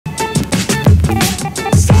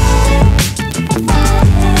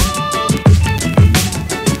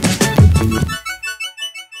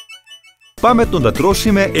pametno da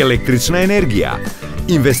tрошиме електрична енергија.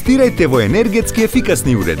 Инвестирајте во енергетски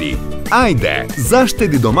ефикасни уреди. Ајде,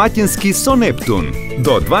 заштеди домаќински со Нептун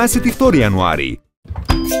до 22 јануари.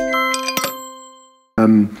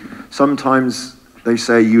 Sometimes they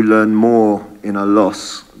say you learn more in a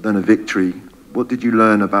loss than a victory. What did you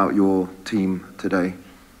learn about your team today?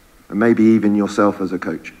 And maybe even yourself as a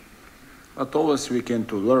coach? But always we can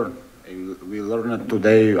to learn. We learned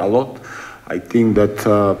today a lot. I think that,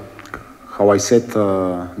 how I said,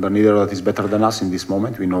 the Netherlands is better than us in this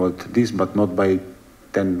moment. We know this, but not by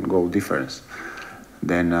 10 goal difference.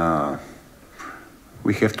 Then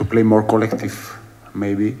we have to play more collective,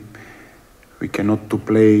 maybe. We cannot to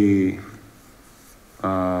play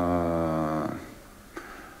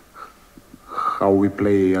how we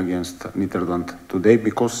play against Netherlands today,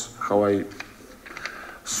 because how I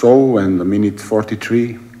saw, and the minute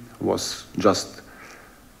 43 was just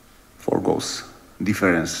 4 goals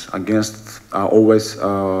difference against always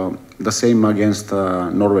the same against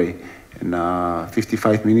Norway. In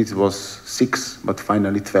 55 minutes was 6, but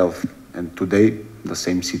finally 12. And today the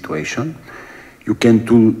same situation. You can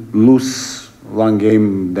to lose one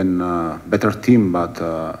game than a better team, but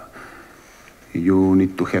you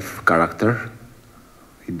need to have character.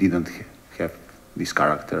 We didn't have this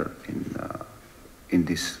character in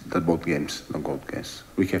the both games, the gold games.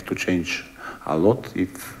 We have to change a lot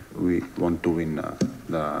if we want to win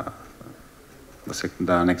the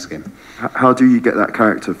next game. How do you get that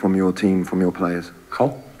character from your team, from your players?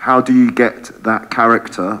 How? How do you get that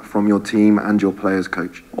character from your team and your players,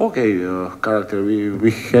 coach? Okay, character.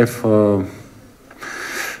 We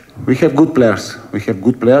have good players. We have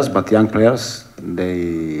good players, but young players.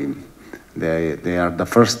 They are the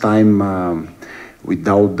first time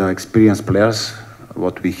without the experienced players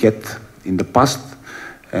what we had in the past,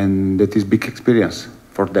 and that is big experience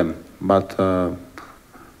for them. But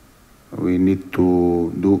we need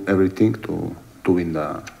to do everything to win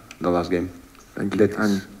the last game. Thank you.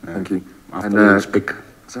 Thank you. After you speak.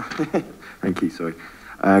 Thank you. Sorry,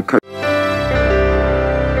 Coach.